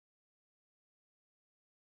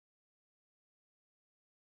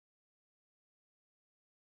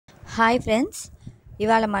Hi friends,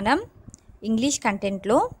 ఇవాళ మనం English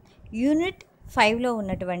కంటెంట్లో unit 5లో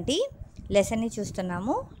ఉన్నటువంటి లెసన్ని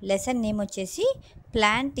చూస్తున్నాము. లెసన్ నేమ్ వచ్చేసి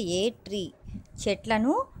ప్లాంట్ ఏ ట్రీ,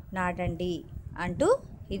 చెట్లను నాటండి అంటూ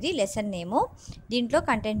ఇది లెసన్ నేము. దీంట్లో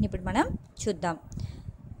కంటెంట్ని ఇప్పుడు మనం చూద్దాం.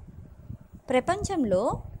 ప్రపంచంలో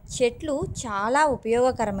చెట్లు చాలా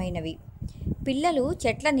ఉపయోగకరమైనవి. పిల్లలు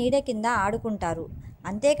చెట్ల నీడ కింద ఆడుకుంటారు.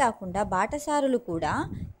 అంతేకాకుండా బాటసారులు కూడా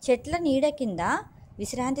చెట్ల నీడ కింద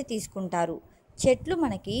విశ్రాంతి తీసుకుంటారు. చెట్లు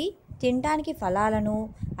మనకి తినడానికి ఫలాలను,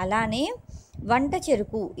 అలానే వంట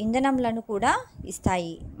చెరుకు ఇంధనంలను కూడా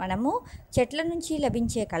ఇస్తాయి. మనము చెట్ల నుంచి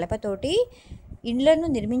లభించే కలపతోటి ఇండ్లను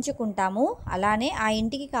నిర్మించుకుంటాము. అలానే ఆ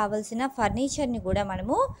ఇంటికి కావలసిన ఫర్నిచర్ని కూడా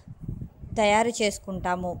మనము తయారు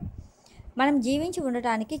చేసుకుంటాము. మనం జీవించి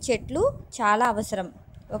ఉండటానికి చెట్లు చాలా అవసరం.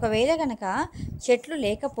 ఒకవేళ కనుక చెట్లు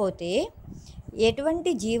లేకపోతే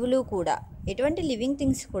ఎటువంటి జీవులు కూడా, ఎటువంటి లివింగ్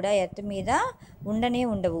థింగ్స్ కూడా ఎర్త్ మీద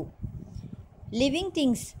ఉండవు. లివింగ్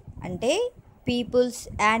థింగ్స్ అంటే పీపుల్స్,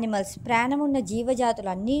 యానిమల్స్, ప్రాణమున్న జీవజాతులు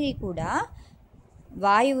అన్నీ కూడా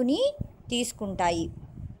వాయువుని తీసుకుంటాయి.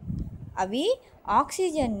 అవి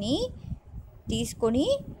ఆక్సిజన్ని తీసుకొని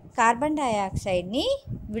కార్బన్ డయాక్సైడ్ని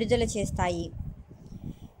విడుదల చేస్తాయి.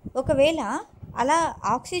 ఒకవేళ అలా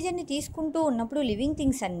ఆక్సిజన్ని తీసుకుంటూ ఉన్నప్పుడు లివింగ్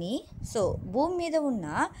థింగ్స్ అన్నీ, సో భూమి మీద ఉన్న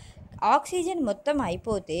ఆక్సిజన్ మొత్తం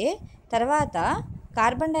అయిపోతే తర్వాత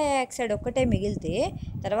కార్బన్ డయాక్సైడ్ ఒక్కటే మిగిలితే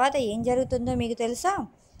తర్వాత ఏం జరుగుతుందో మీకు తెలుసా?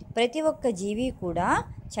 ప్రతి ఒక్క జీవి కూడా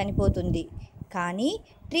చనిపోతుంది. కానీ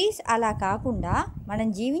ట్రీస్ అలా కాకుండా మనం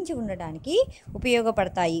జీవించి ఉండడానికి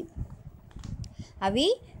ఉపయోగపడతాయి. అవి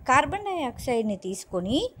కార్బన్ డయాక్సైడ్ని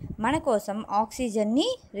తీసుకొని మన కోసం ఆక్సిజన్ని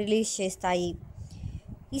రిలీజ్ చేస్తాయి.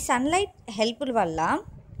 ఈ సన్లైట్ హెల్ప్ వల్ల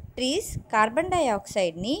ట్రీస్ కార్బన్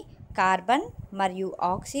డయాక్సైడ్ని కార్బన్ మరియు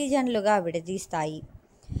ఆక్సిజన్లుగా విడదీస్తాయి.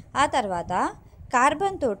 ఆ తర్వాత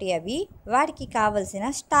కార్బన్ తోటి అవి వాటికి కావలసిన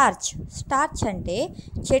స్టార్చ్ అంటే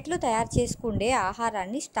చెట్లు తయారు చేసుకునే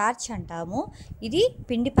ఆహారాన్ని స్టార్చ్ అంటాము. ఇది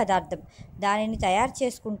పిండి పదార్థం. దానిని తయారు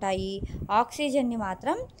చేసుకుంటాయి. ఆక్సిజన్ని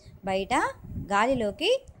మాత్రం బయట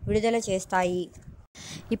గాలిలోకి విడుదల చేస్తాయి.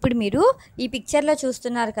 ఇప్పుడు మీరు ఈ పిక్చర్లో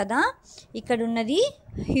చూస్తున్నారు కదా, ఇక్కడ ఉన్నది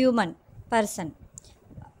హ్యూమన్ పర్సన్.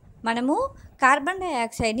 మనము కార్బన్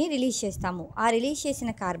డయాక్సైడ్ని రిలీజ్ చేస్తాము. ఆ రిలీజ్ చేసిన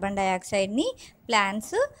కార్బన్ డయాక్సైడ్ని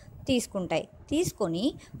ప్లాంట్స్ తీసుకొని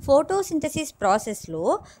ఫోటోసింథసిస్ ప్రాసెస్లో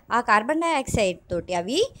ఆ కార్బన్ డయాక్సైడ్ తోటి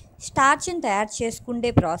అవి స్టార్చ్ని తయారు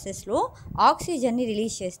చేసుకునే ప్రాసెస్లో ఆక్సిజన్ని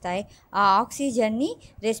రిలీజ్ చేస్తాయి. ఆ ఆక్సిజన్ని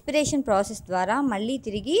రెస్పిరేషన్ ప్రాసెస్ ద్వారా మళ్ళీ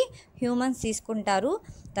తిరిగి హ్యూమన్స్ తీసుకుంటారు.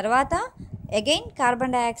 తర్వాత అగైన్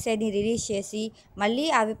కార్బన్ డయాక్సైడ్ని రిలీజ్ చేసి మళ్ళీ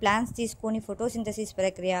అవి ప్లాంట్స్ తీసుకొని ఫోటోసింథసిస్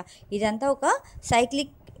ప్రక్రియ, ఇదంతా ఒక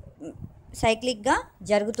సైక్లిక్గా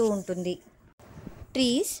జరుగుతూ ఉంటుంది.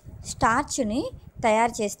 ట్రీస్ స్టార్చ్ని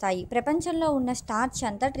తయారు చేస్తాయి. ప్రపంచంలో ఉన్న స్టార్చ్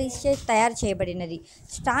అంతా ట్రీస్ తయారు చేయబడినది.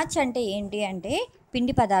 స్టార్చ్ అంటే ఏంటి అంటే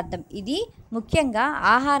పిండి పదార్థం. ఇది ముఖ్యంగా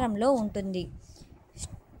ఆహారంలో ఉంటుంది.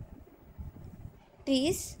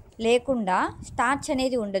 ట్రీస్ లేకుండా స్టార్చ్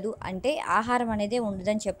అనేది ఉండదు, అంటే ఆహారం అనేది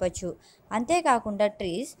ఉండదని చెప్పొచ్చు. అంతేకాకుండా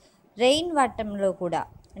ట్రీస్ రెయిన్ వాటంలో కూడా,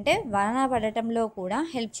 అంటే వాన పడటంలో కూడా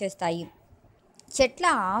హెల్ప్ చేస్తాయి. చెట్ల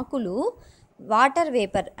ఆకులు వాటర్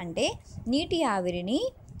వేపర్ అంటే నీటి ఆవిరిని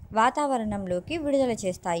వాతావరణంలోకి విడుదల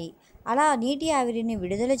చేస్తాయి. అలా నీటి ఆవిరిని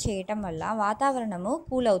విడుదల చేయటం వల్ల వాతావరణము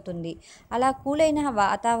కూల్ అవుతుంది. అలా కూలైన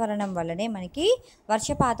వాతావరణం వల్లనే మనకి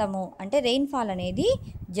వర్షపాతము అంటే రెయిన్ఫాల్ అనేది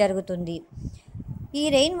జరుగుతుంది. ఈ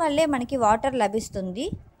రెయిన్ వల్లే మనకి వాటర్ లభిస్తుంది.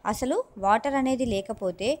 అసలు వాటర్ అనేది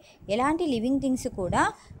లేకపోతే ఎలాంటి లివింగ్ థింగ్స్ కూడా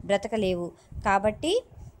బ్రతకలేవు. కాబట్టి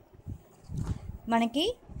మనకి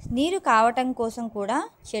నీరు కావటం కోసం కూడా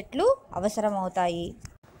చెట్లు అవసరమవుతాయి.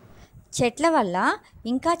 చెట్ల వల్ల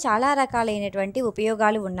ఇంకా చాలా రకాలైనటువంటి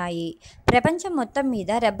ఉపయోగాలు ఉన్నాయి. ప్రపంచం మొత్తం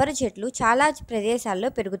మీద రబ్బరు చెట్లు చాలా ప్రదేశాల్లో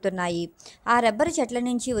పెరుగుతున్నాయి. ఆ రబ్బరు చెట్ల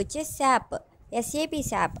నుంచి వచ్చే SAP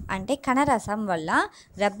అంటే కణరసం వల్ల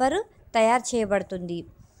రబ్బరు తయారు చేయబడుతుంది.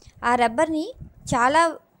 ఆ రబ్బర్ని చాలా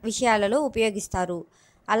విషయాలలో ఉపయోగిస్తారు.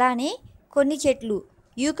 అలానే కొన్ని చెట్లు,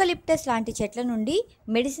 యూకలిప్టస్ లాంటి చెట్ల నుండి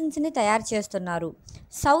మెడిసిన్స్ని తయారు చేస్తున్నారు.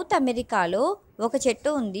 సౌత్ అమెరికాలో ఒక చెట్టు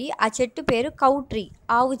ఉంది. ఆ చెట్టు పేరు కౌ ట్రీ,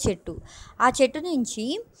 ఆవు చెట్టు. ఆ చెట్టు నుంచి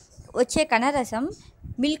వచ్చే కణరసం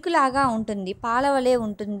మిల్క్ లాగా ఉంటుంది, పాల వలె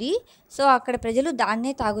ఉంటుంది. సో అక్కడ ప్రజలు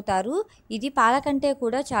దాన్నే తాగుతారు. ఇది పాల కంటే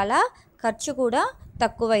కూడా చాలా ఖర్చు కూడా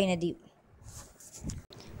తక్కువైనది.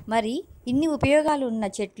 మరి ఇన్ని ఉపయోగాలు ఉన్న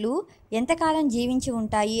చెట్లు ఎంతకాలం జీవించి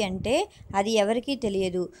ఉంటాయి అంటే అది ఎవరికీ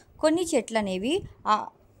తెలియదు. కొన్ని చెట్లు అనేవి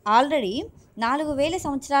ఆల్రెడీ 4000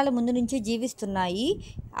 సంవత్సరాల ముందు నుంచి జీవిస్తున్నాయి.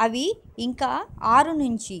 అవి ఇంకా 5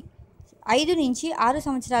 నుంచి 6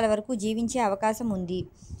 సంవత్సరాల వరకు జీవించే అవకాశం ఉంది.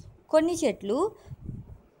 కొన్ని చెట్లు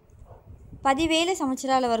 10,000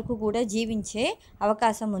 సంవత్సరాల వరకు కూడా జీవించే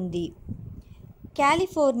అవకాశం ఉంది.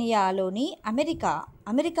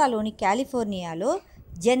 అమెరికాలోని కాలిఫోర్నియాలో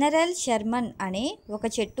జనరల్ షెర్మన్ అనే ఒక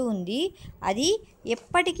చెట్టు ఉంది. అది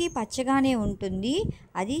ఎప్పటికీ పచ్చగానే ఉంటుంది.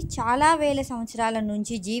 అది చాలా వేల సంవత్సరాల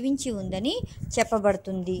నుంచి జీవించి ఉందని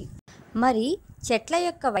చెప్పబడుతుంది. మరి చెట్ల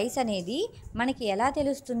యొక్క వయసు అనేది మనకి ఎలా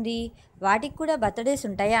తెలుస్తుంది? వాటికి కూడా బర్త్డేస్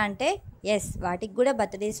ఉంటాయా అంటే ఎస్, వాటికి కూడా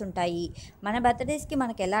బర్త్డేస్ ఉంటాయి. మన బర్త్డేస్కి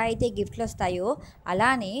మనకు ఎలా అయితే గిఫ్ట్లు వస్తాయో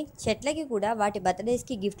అలానే చెట్లకి కూడా వాటి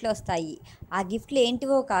బర్త్డేస్కి గిఫ్ట్లు వస్తాయి. ఆ గిఫ్ట్లు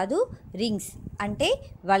ఏంటివో కాదు, రింగ్స్ అంటే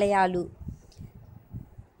వలయాలు.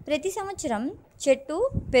 ప్రతి సంవత్సరం చెట్టు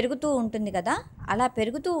పెరుగుతూ ఉంటుంది కదా, అలా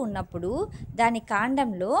పెరుగుతూ ఉన్నప్పుడు దాని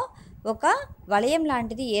కాండంలో ఒక వలయం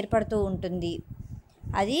లాంటిది ఏర్పడుతూ ఉంటుంది.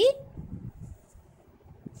 అది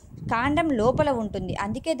కాండం లోపల ఉంటుంది,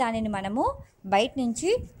 అందుకే దానిని మనము బయట నుంచి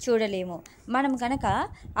చూడలేము. మనం కనుక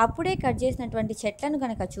అప్పుడే కట్ చేసినటువంటి చెట్లను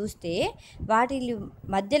కనుక చూస్తే వాటి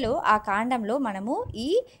మధ్యలో ఆ కాండంలో మనము ఈ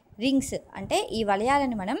రింగ్స్ అంటే ఈ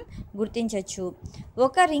వలయాలను మనం గుర్తించవచ్చు.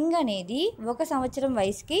 ఒక రింగ్ అనేది 1 సంవత్సరం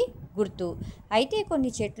వయసుకి గుర్తు. అయితే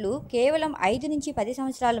కొన్ని చెట్లు కేవలం 5 నుంచి 10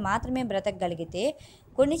 సంవత్సరాలు మాత్రమే బ్రతకగలిగితే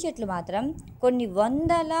కొన్ని చెట్లు మాత్రం కొన్ని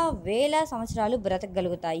వందల వేల సంవత్సరాలు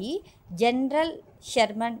బ్రతకగలుగుతాయి. జనరల్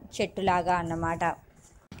షెర్మన్ చెట్టులాగా అన్నమాట.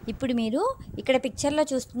 ఇప్పుడు మీరు ఇక్కడ పిక్చర్లో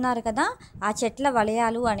చూస్తున్నారు కదా, ఆ చెట్ల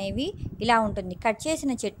వలయాలు అనేవి ఇలా ఉంటుంది. కట్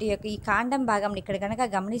చేసిన చెట్టు యొక్క ఈ కాండం భాగంలో ఇక్కడ కనుక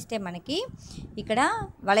గమనిస్తే మనకి ఇక్కడ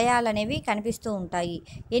వలయాలు అనేవి కనిపిస్తూ ఉంటాయి.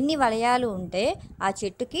 ఎన్ని వలయాలు ఉంటే ఆ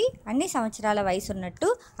చెట్టుకి అన్ని సంవత్సరాల వయసు ఉన్నట్టు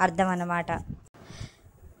అర్థం అన్నమాట.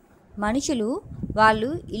 మనుషులు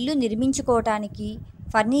వాళ్ళు ఇల్లు నిర్మించుకోవటానికి,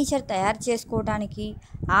 ఫర్నిచర్ తయారు చేసుకోవటానికి,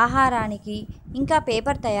 ఆహారానికి, ఇంకా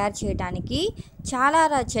పేపర్ తయారు చేయటానికి చాలా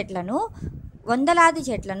చెట్లను, వందలాది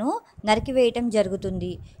చెట్లను నరికివేయటం జరుగుతుంది.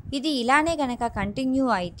 ఇది ఇలానే గనక కంటిన్యూ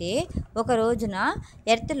అయితే ఒక రోజున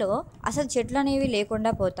ఎర్త్లో అసలు చెట్లు అనేవి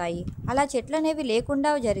లేకుండా పోతాయి. అలా చెట్లు అనేవి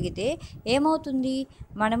లేకుండా జరిగితే ఏమవుతుంది?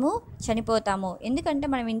 మనము చనిపోతాము. ఎందుకంటే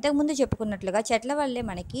మనం ఇంతకుముందు చెప్పుకున్నట్లుగా చెట్ల వల్లే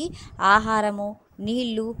మనకి ఆహారము,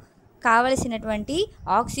 నీళ్లు, కావలసినటువంటి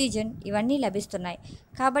ఆక్సిజన్ ఇవన్నీ లభిస్తున్నాయి.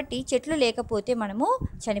 కాబట్టి చెట్లు లేకపోతే మనము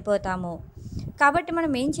చనిపోతాము. కాబట్టి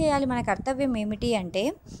మనం ఏం చేయాలి? మన కర్తవ్యం ఏమిటి అంటే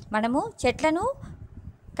మనము చెట్లను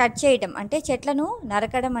కట్ చేయటం అంటే చెట్లను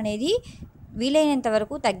నరకడం అనేది వీలైనంత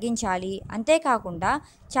వరకు తగ్గించాలి. అంతేకాకుండా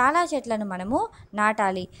చాలా చెట్లను మనము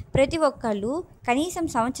నాటాలి. ప్రతి ఒక్కళ్ళు కనీసం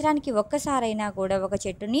సంవత్సరానికి ఒక్కసారైనా కూడా ఒక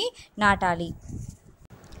చెట్టుని నాటాలి.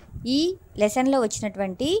 ఈ లెసన్లో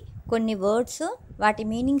వచ్చినటువంటి కొన్ని వర్డ్స్, వాటి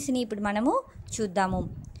మీనింగ్స్ని ఇప్పుడు మనము చూద్దాము.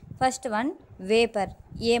 First one, vapour,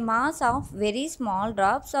 A mass of very small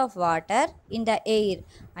drops of water in the air.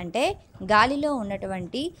 అంటే గాలిలో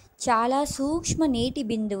ఉన్నటువంటి చాలా సూక్ష్మ నీటి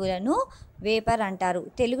బిందువులను వేపర్ అంటారు.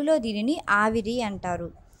 తెలుగులో దీనిని ఆవిరి అంటారు.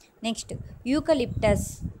 Next, eucalyptus,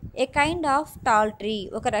 A kind of tall tree,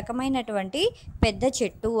 ఒక రకమైనటువంటి పెద్ద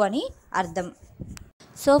చెట్టు అని అర్థం.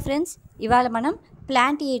 సో ఫ్రెండ్స్, ఇవాళ మనం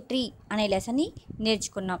ప్లాంట్ ఏ ట్రీ అనే లెసన్ని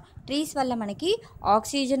నేర్చుకున్నాం. ట్రీస్ వల్ల మనకి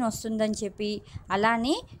ఆక్సిజన్ వస్తుందని చెప్పి,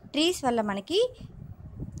 అలానే ట్రీస్ వల్ల మనకి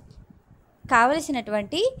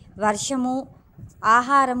కావలసినటువంటి వర్షము,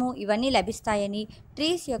 ఆహారము ఇవన్నీ లభిస్తాయని,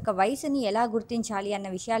 ట్రీస్ యొక్క వయసుని ఎలా గుర్తించాలి అన్న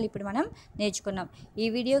విషయాలు ఇప్పుడు మనం నేర్చుకున్నాం. ఈ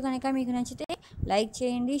వీడియో కనుక మీకు నచ్చితే లైక్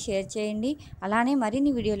చేయండి, షేర్ చేయండి. అలానే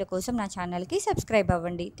మరిన్ని వీడియోల కోసం నా ఛానల్కి సబ్స్క్రైబ్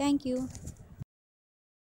అవ్వండి. Thank you.